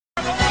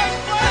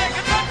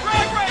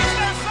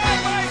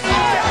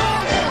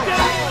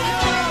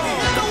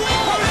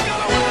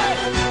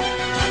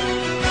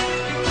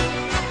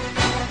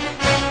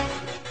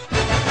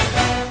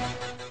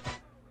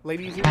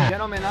Ladies and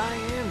gentlemen, I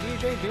am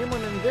DJ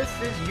Jamlin, and this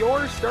is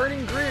your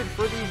starting grid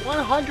for the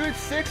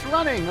 106th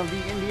running of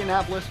the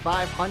Indianapolis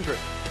 500.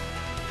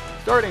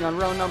 Starting on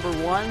row number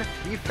 1,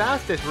 the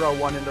fastest row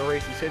 1 in the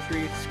race's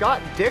history,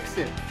 Scott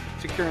Dixon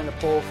securing the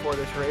pole for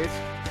this race,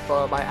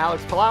 followed by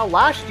Alex Palau,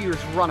 last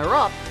year's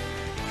runner-up,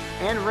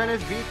 and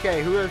Rennes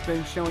VK, who has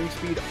been showing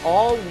speed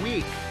all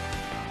week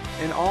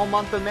and all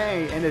month of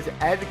May in his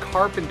Ed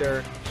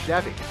Carpenter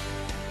Chevy.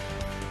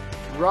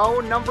 Row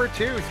number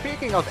 2,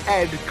 speaking of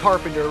Ed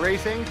Carpenter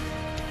Racing,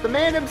 the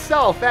man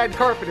himself, Ed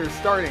Carpenter,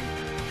 starting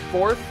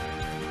 4th.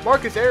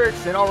 Marcus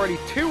Ericsson, already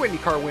 2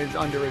 IndyCar wins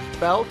under his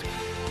belt,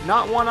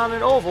 not one on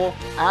an oval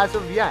as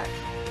of yet.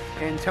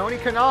 And Tony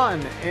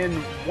Kanaan in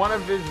one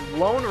of his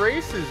lone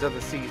races of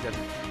the season,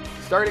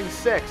 starting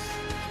 6th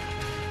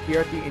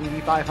here at the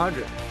Indy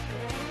 500.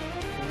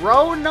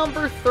 Row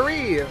number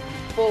 3,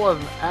 full of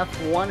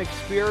F1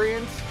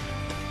 experience,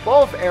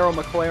 both Arrow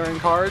McLaren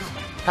cars,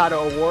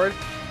 Pato O'Ward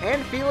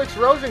and Felix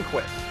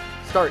Rosenquist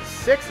start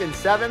 6th and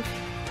 7th.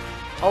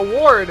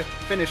 O'Ward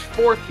finished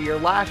 4th here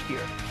last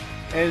year.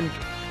 And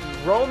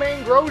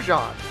Romain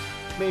Grosjean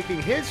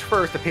making his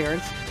first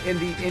appearance in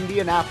the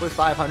Indianapolis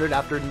 500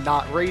 after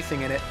not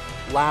racing in it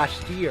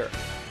last year.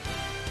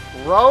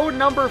 Row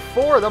number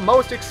 4, the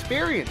most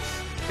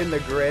experience in the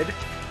grid,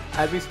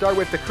 as we start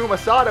with Takuma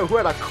Sato, who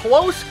had a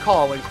close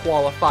call in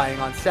qualifying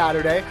on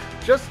Saturday,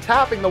 just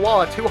tapping the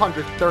wall at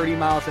 230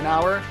 miles an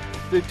hour.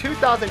 The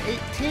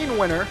 2018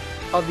 winner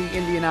of the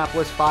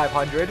Indianapolis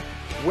 500,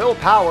 Will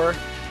Power,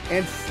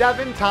 and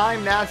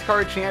 7-time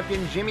NASCAR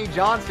champion Jimmy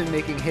Johnson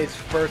making his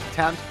first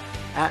attempt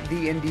at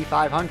the Indy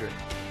 500.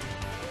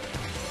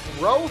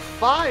 Row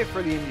 5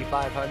 for the Indy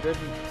 500,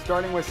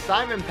 starting with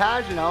Simon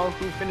Pagenaud,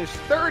 who finished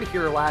 3rd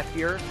here last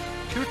year,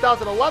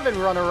 2011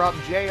 runner-up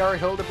J.R.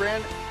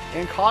 Hildebrand,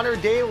 and Connor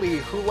Daly,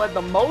 who led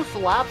the most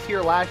laps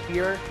here last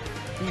year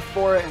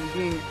before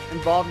being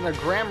involved in a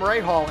Graham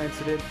Rahal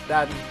incident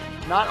that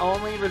not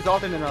only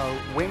resulted in a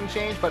wing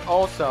change, but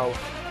also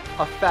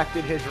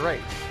affected his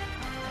race.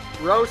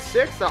 Row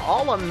 6, the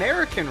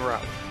All-American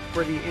row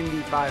for the Indy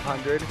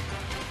 500,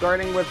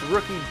 starting with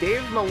rookie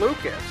Dave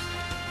Malukas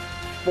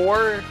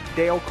for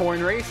Dale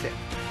Corn Racing.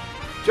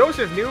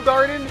 Joseph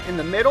Newgarden in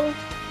the middle,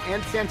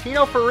 and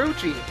Santino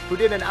Ferrucci, who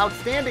did an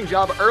outstanding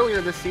job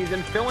earlier this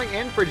season filling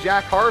in for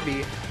Jack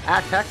Harvey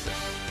at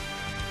Texas.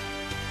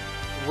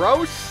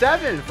 Row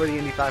 7 for the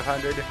Indy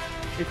 500,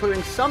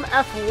 including some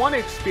F1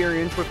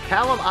 experience with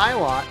Callum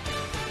Ilott,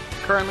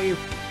 currently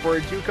for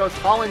Jucos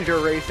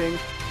Hollinger Racing.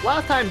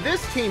 Last time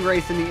this team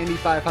raced in the Indy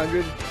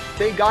 500,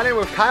 they got in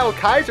with Kyle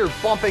Kaiser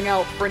bumping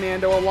out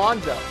Fernando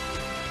Alonso.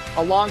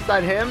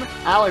 Alongside him,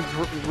 Alex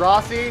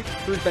Rossi,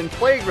 who's been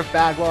plagued with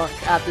bad luck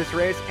at this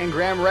race, and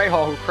Graham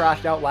Rahal, who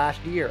crashed out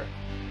last year.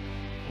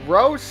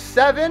 Row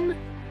 7,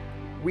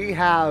 we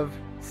have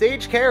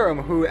Sage Karam,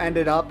 who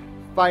ended up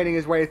fighting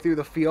his way through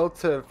the field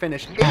to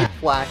finish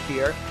 8th last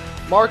year.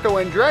 Marco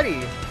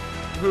Andretti,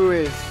 who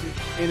is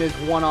in his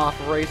one-off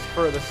race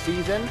for the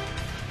season.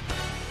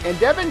 And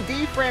Devin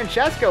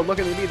DeFrancesco,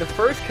 looking to be the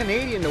first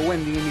Canadian to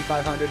win the Indy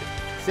 500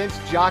 since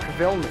Jacques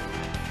Villeneuve.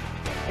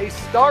 A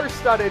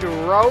star-studded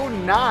row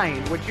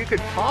 9, which you could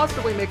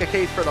possibly make a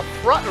case for the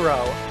front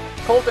row.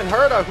 Colton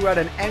Herta, who had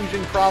an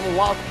engine problem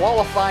while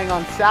qualifying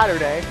on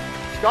Saturday.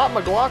 Scott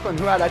McLaughlin,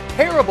 who had a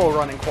terrible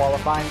run in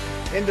qualifying.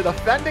 And the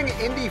defending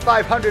Indy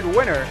 500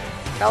 winner,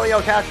 Helio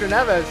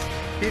Castroneves,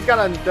 he's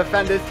going to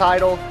defend his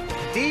title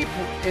deep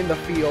in the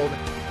field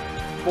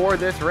for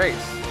this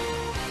race.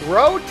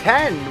 Row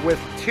 10 with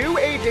 2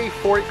 AJ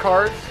Foyt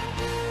cars,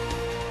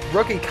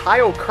 rookie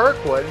Kyle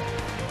Kirkwood,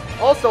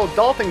 also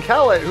Dalton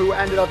Kellett, who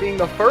ended up being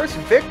the first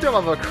victim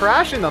of a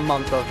crash in the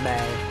month of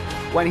May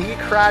when he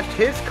crashed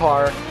his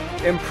car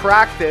in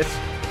practice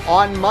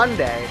on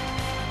Monday.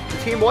 The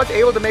team was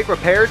able to make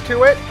repairs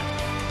to it,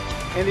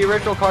 and the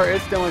original car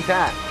is still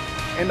intact.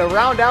 And to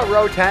round out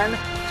row 10,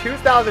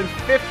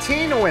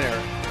 2015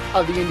 winner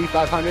of the Indy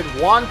 500,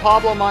 Juan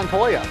Pablo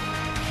Montoya.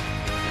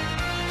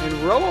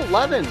 In row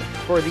 11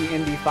 for the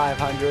Indy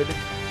 500, 2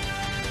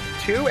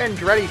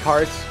 Andretti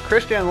cars,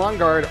 Christian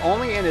Lundgaard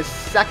only in his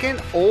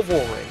 2nd oval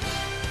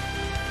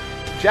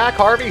race. Jack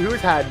Harvey, who's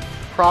had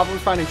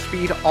problems finding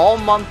speed all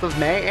month of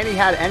May, and he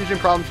had engine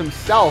problems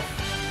himself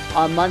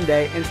on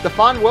Monday, and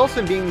Stefan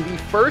Wilson being the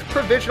first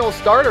provisional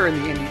starter in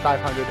the Indy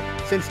 500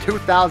 since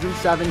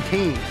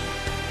 2017.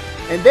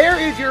 And there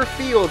is your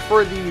field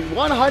for the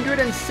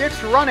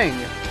 106th running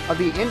of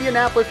the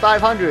Indianapolis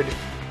 500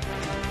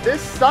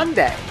 this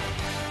Sunday,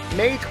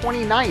 May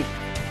 29th.